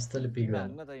मस्तले पिक तिमी गर्नु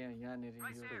हान्न त यहाँनिर यो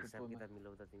हिसाब किताब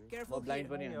मिलाउँदा तिमी म Careful ब्लाइन्ड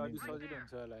here. पनि अलि हान्दिन्छु सजिलो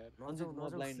हुन्छ होला यार नजाऊ म नजाऊ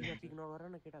blind सिधा हुन्छु। पिक नगर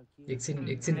न केटा के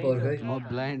एकछिन पर्ख है म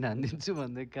ब्लाइन्ड हानिदिन्छु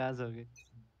भन्दै कहाँ छ कि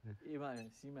एमा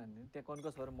सीमा हान्दिनु त्यहाँ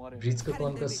कन्कस भएर मऱ्यो ब्रिजको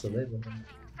कन्कस छ है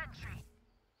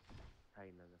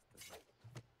छैन जस्तो छ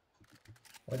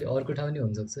अलि अर्को ठाउँ नि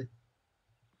हुनसक्छ है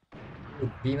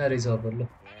बिमा रहेछ अपर ल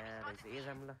यहाँ रहेछ ए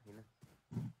जाम ल हैन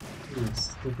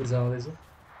कुकुर जाउँदैछ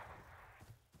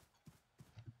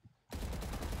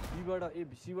सीबाट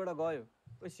सीबाट गयो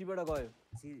ओ सीबाट गयो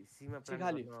सीमा सी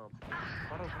खाली।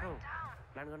 पढाउ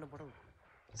प्लान गर्न पढाउ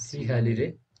सी खाली रे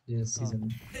यो सिजन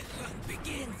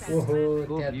ओहो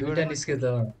त्यहाँ दुईटा निस्क्यो त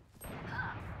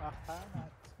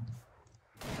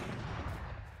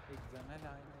एकजनाले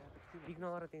आएन यार पिक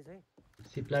नगर त्यही चाहिँ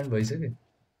सी प्लान भइसक्यो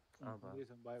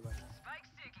हुँदैछ बाई बाई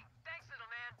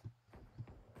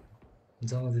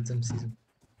जाउँदै जाउँ सिजन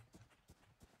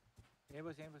यहीँ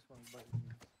बस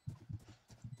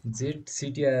जेट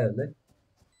सिटी आयो होला है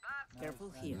Careful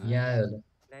here. यहाँ आयो होला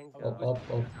प्लान अप अप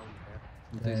अप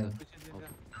उतै छ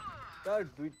तर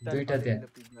दुईटा दुईटा पार्टीले त्यहाँ।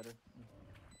 पिक गर्यो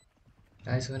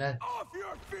आइसक्यो ना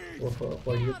ओहो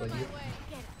पढियो पढियो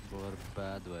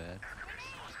बर्बाद भयो यार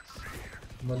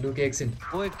म लुके एकछिन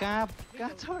ओए कहाँ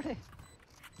कहाँ छोडे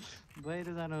बाहिर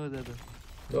जानु खोज्दा त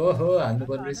ओहो हान्नु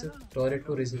पर्ने रहेछ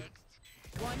टरेटको रहेछ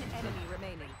One enemy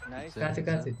remaining. नाइस कहाँ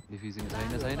थियो डिफ्युजन छैन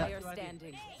Last छैन player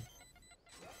standing.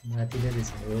 माथि नै रहेछ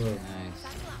हो नाइस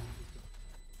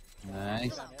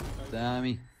नाइस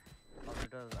दामी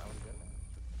अपरेटर आउँदैन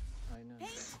हैन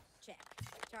Check.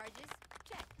 Charges.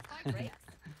 Check. Brakes.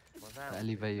 मजा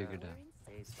खाली पाइयो केटा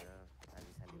त्यही छ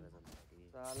खाली खाली बजाउनु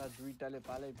साला दुईटाले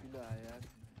पालै पिलो आयो यार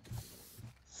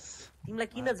तिमीलाई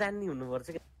किन जान्ने हुनुपर्छ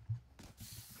के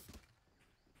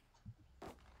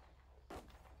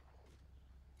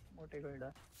मोटेको एउटा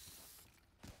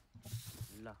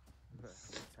ल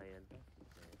छ यार त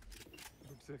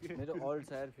मेरो अल्ट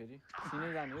छ यार फेरि सिनै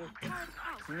जानु हो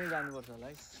सिनै जानुपर्छ होला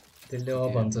है त्यसले अब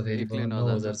भन्छ फेरि एक्लै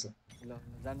 9000 नजान्छ। छ ल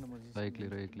जान्नु म बाइक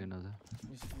लिएर एक्लै नजा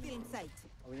Feeling sight.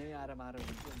 अब यहीँ आएर मार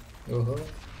हुन्छ ओहो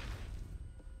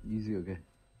इजी हो क्या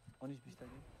अनिस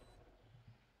बिस्तारै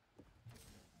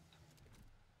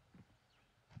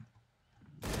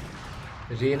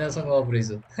रेनासँग अफ रहेछ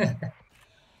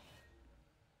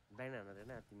ब्लाइन्ड हान्न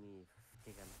रहेन तिमी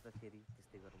के खान्छ त फेरि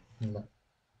त्यस्तै गरौँ ल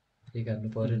ठिक हान्नु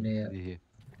पर्यो नि यार देखे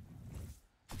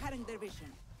Cutting their vision.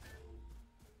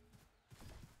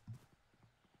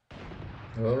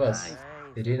 हो बस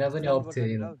रेना पनि अफ थियो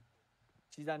एमा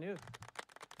सी जाने हो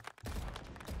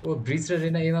ओ ब्रिज र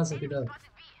रेना एमा छ केटा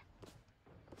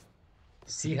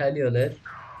सी खाली होला यार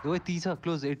ओए ती छ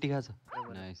क्लोज 80 खा छ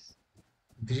नाइस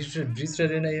ब्रिज र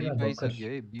रेना बी एमा भर्खर पाइसक्यो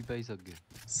है बी पाइसक्यो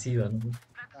सी भन्नु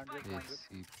ए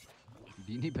सी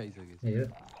बी नि पाइसक्यो ए हो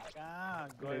कहाँ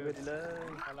गयो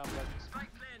सलाम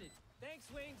Spike planted. Thanks,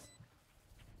 Wings.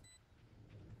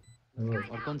 हो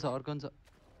अर्कन छ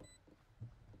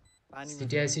पानी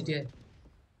सिटिआई सिटिआई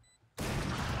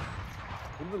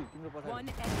बुलबुल तिम्रो पछाडि One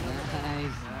enemy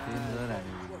नाइस डेन्जर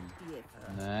हाने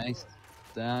नाइस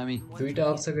दामी दुईटा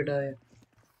अफ छ केटा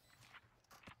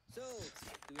So,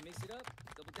 do we mix it up?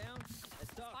 Double down?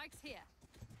 Let's talk. Spikes here.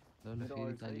 ल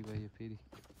फेरि ताली भयो फेरि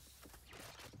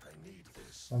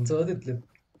हुन्छ हो त्यत्ले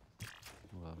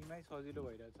वाह टिमै सजिलो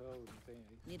भइरहेछ हुनु चाहिँ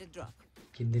है need a drop.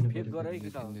 किन्दिनु फेद गर है पर्यो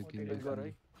केटा किन्नु, फेद गर है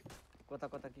कता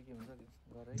कता के हुन्छ त्यो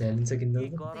गर है झ्यालिन्छ किन्दा के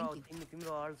गर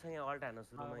तिम्रो अल्ट छ यहाँ अल्ट हान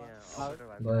सुरुमा यहाँ अपरेटर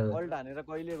भन्छ भयो अल्ट हानेर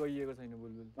कहिले गइएको छैन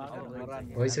बुलबुल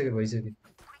भइसक्यो भइसक्यो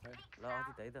ल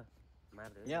अति त है त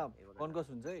मार्दै यहाँ कन्कस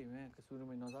हुन्छ है यहाँ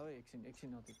सुरुमै नजाऊ है एकछिन एकछिन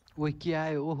अति ओइ के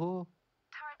आयो ओहो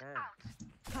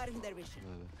Cutting their vision.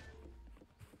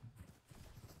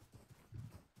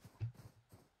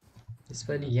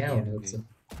 यसपालि यहाँ हुनु पर्छ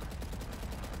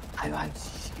आयो आयो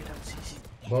सिसी केटा सिसी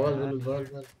बल बल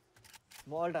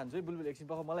म अल्ट हान्छु है बुलबुल एकछिन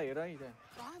पख मलाई हेर है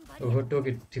त्यहाँ ओहो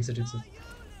टोके ठिक छ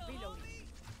Reloading.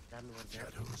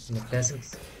 प्यासिङ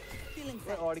Feeling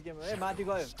ए अड्केमा ए माथि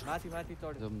गयो माथि माथि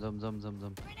चढ्यो जम जम जम जम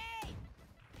जम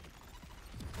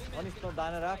अनि त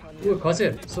दाना राख अनि ओ खसे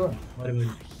सो मरे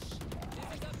मैले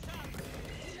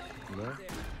ल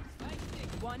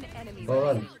one enemy.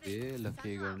 बल ए ल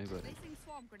के गर्ने भयो Placing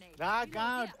swarm grenade. राग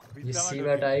कहाँ यो भित्तामा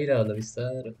सीबाट आइरह होला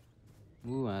बिस्तारो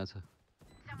ऊ वहाँ छ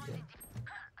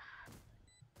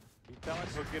भित्तामा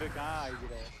ठोकेर कहाँ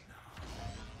आइदिरह्यो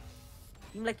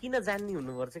तिमीलाई किन जान्नी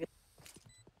हुनुपर्छ के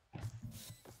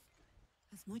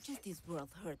As much as this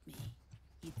world hurt me,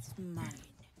 it's mine,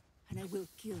 and I will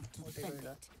kill to defend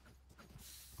it.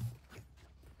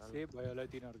 Save भयो होला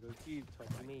तिनीहरूको के छ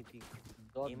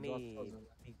तिमी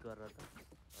पिक गरेर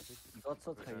त जत्छ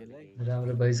खाइएलाई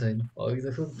राम्रो भइ छैन अघि त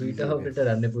खुब दुईटा अपरेटर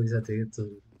हान्ने पैसा थियो कि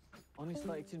अनि त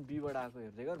एकछिन बीबाट आएको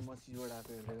हेर्दै गर म सीबाट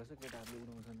आएको हेर्दै गर्छु केटाहरूले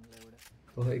उडाउँछन् उसलाई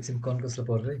ओहो एकछिन कन्कसलाई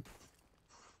पर्छ है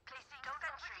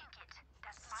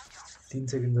 3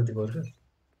 सेकेन्ड जति पर्छ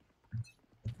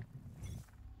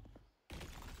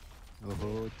ओहो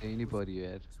त्यही नै पर्यो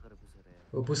यार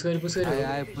ओ पुस गरे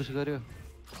आयो पुस गर्यो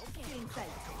Feeling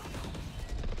sight.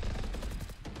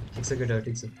 ठिक छ केटा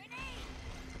ठिक छ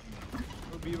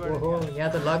बीबाट ओहो यहाँ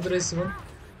त लाग्दो रहेछ सुमन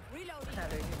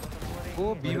ओ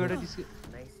बीबाट डिस्क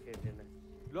नाइस केटेन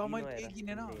ल मैले केही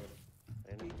किनेन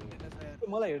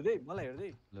मलाई हेर्दै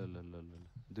ल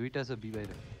दुईटा छ बी बाहिर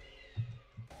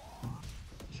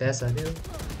फ्ल्यास हाल्यो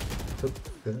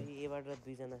एबाट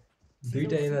दुईजना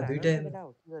दुईटा एमा के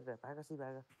गरेर भागासी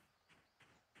भागा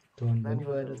टोन पनि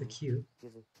भएर त के हो के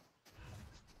चाहिँ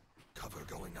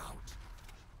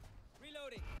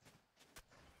Reloading.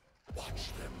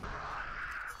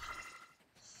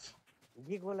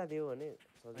 गिग बोला दियो भने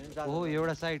ओहो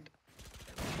एउटा साइड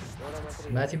एउटा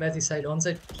मात्रै माथि माथि साइड अन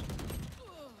साइड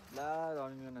ला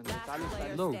रनिङ गर्न Last चालु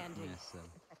player लो standing.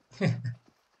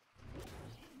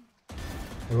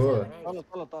 हो तल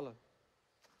तल तल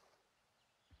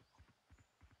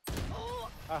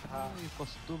आहा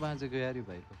कस्तो बाँचेको यार यो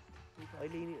भाइको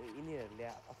अहिले यिनीहरूले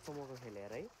अचम्मको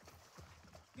खेलेर है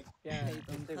त्यहाँ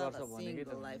त्यही गर्छ भनेकै त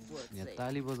Single life worth यहाँ saving.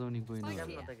 ताली बजाउने कोही जाम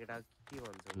नभए न त केटा के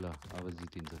भन्छ ल अब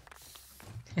जितिन्छ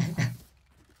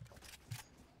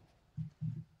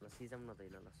ल सिजाम न त ल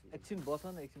सिजाम एकछिन बस न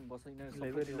एकछिन बस यिनीहरू सबै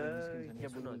लेभल टेबल निस्किन्छन् क्या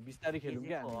बुलबुल बिस्तारै खेलौँ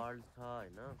क्या हामी अल्ट छ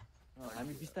हैन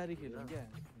हामी बिस्तारै खेलौँ क्या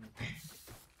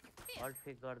अल्ट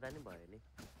फेक गर्दा नि भयो नि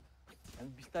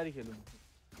हामी बिस्तारै खेलौँ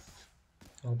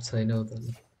अब छैन हो त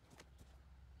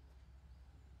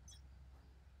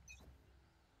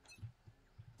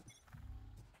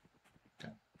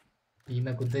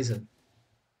बीमा कुद्दैछ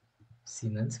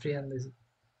सिमन्स फ्री हान्दैछ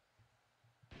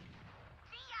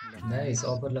नाइस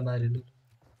अपरलाई मार्यो ल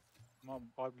म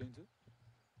पप लिन्छु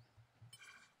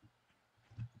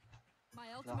My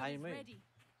No, ultimate is I'm in. ready.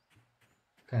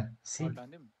 कहाँ C alt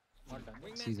हान्दिम alt हान्दिम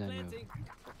Wingman's Season, planting.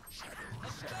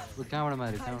 कहाँबाट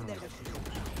माऱ्यो Cutting कहाँबाट their माऱ्यो vision.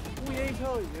 ऊ यही छ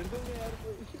हेर्दै नि यार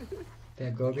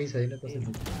त्यहाँ गएकै छैन कसरी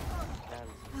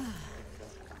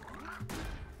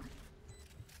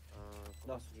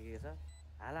के छ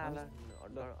हाला हाला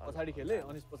पछाडि खेले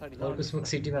अनि पछाडि अर्को स्मोक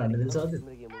सिटीमा हान्नु मिल्छ अझ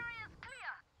तिम्रो गेम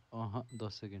हो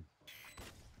 10 सेकेन्ड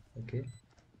ओके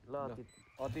ल अति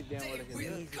अति त्यहाँबाट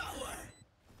खेल्छ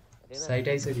साइट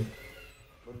आइसक्यो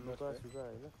लुका सुका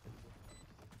हैन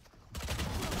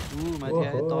ऊ माथि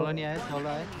आयो तल नि आयो तल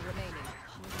आयो Enemy remaining.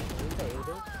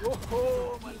 ओहो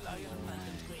मलाई लाग्यो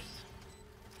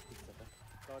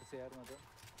टर्च यार म त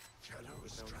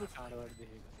चाडबाट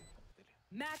देखेको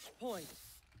Match point.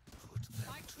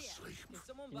 Spikes here. Can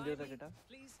someone buy किन्दियो त me, केटा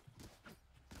please?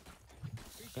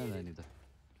 कहाँ जाने त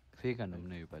फेक हान्नु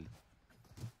न योपालि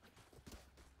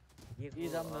ए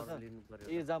जाम न त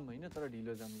ए जाम होइन तर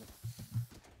ढिलो जाम ल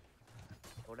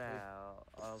एउटा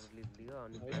अब लियो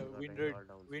अनि होइन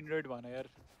विन रेट भन यार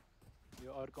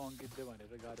यो अर्को अङ्कित दे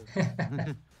भनेर गाह्रो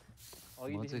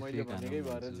अघिदेखि मैले भनेकै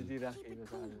भएर जितिराखेको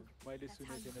छ आज मैले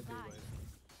सुने छैन त्यही भएर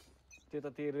त्यो त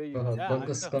तेरै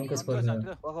कन्कस कन्कस पर्ने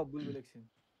बुलबुल एकछिन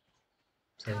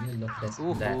छैन ल फ्ल्यास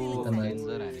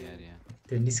डेन्जर हाने यार यहाँ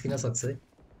त्यो निस्किन सक्छ है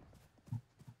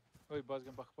ओइ बस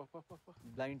गेम पख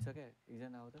ब्लाइन्ड छ क्या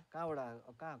एकजना आउँदा कहाँबाट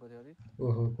कहाँ आएको थियो अरे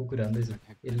ओहो कुकुर हान्दैछ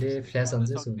यसले फ्ल्यास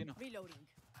हान्छ सुन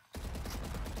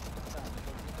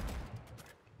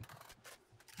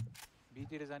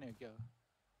भितिर जाने हो क्या हो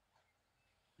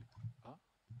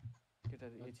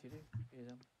केटाहरु ए छिरे ए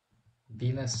जाम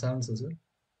बीमा साउन्ड छ सर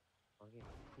ओके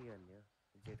के गर्ने हो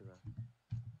जेटमा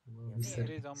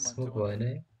स्मोक भएन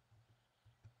है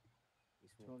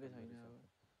स्मोकै छैन अब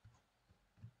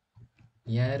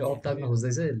यहाँ आएर अप ताक्न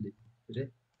खोज्दैछ यसले रे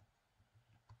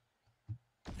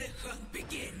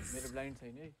मेरो ब्लाइन्ड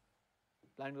छैन है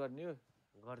प्लान गर्ने हो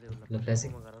गर्दिउ ल फ्ल्यासिङ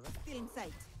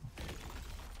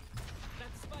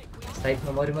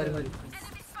साइडमा मरि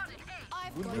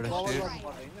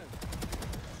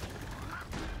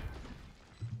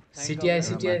सिटिआई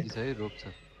है रोक्छ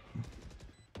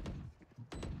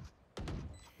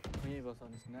यही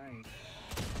बसाउनुस् नाइस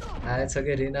आएछ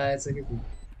के रिना आएछ के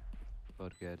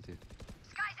फर्क्यो यार त्यो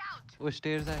ओ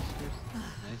स्टेयर्स आयो स्टेयर्स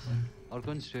नाइस अर्को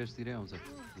नि स्टेयर्स तिरै आउँछ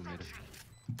घुमेर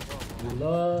ल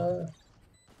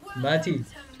माथि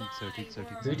ठिक छ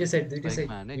दुईटै साइड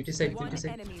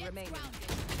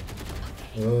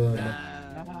हो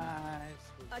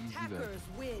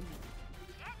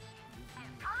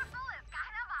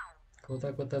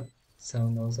कता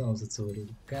साउन्ड आउँछ चोरहरू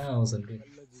कहाँ आउँछन् के ल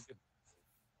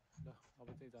अब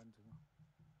चाहिँ जान्छु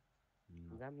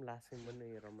म जाम लास्ट गेम पनि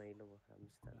रमाइलो भयो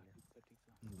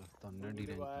राम्रोसितले तन्न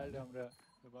डिराइन वाइल्ड राम्रो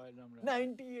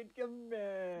 98 कम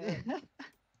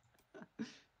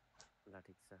ल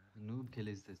ठीक छ नूब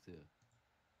खेलेछ त्यस्तो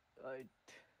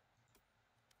राइट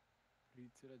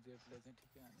ब्रिज र जेटलाई चाहिँ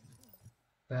ठिकै हानेछ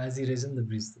बाजी रहेछ नि त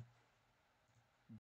ब्रिज त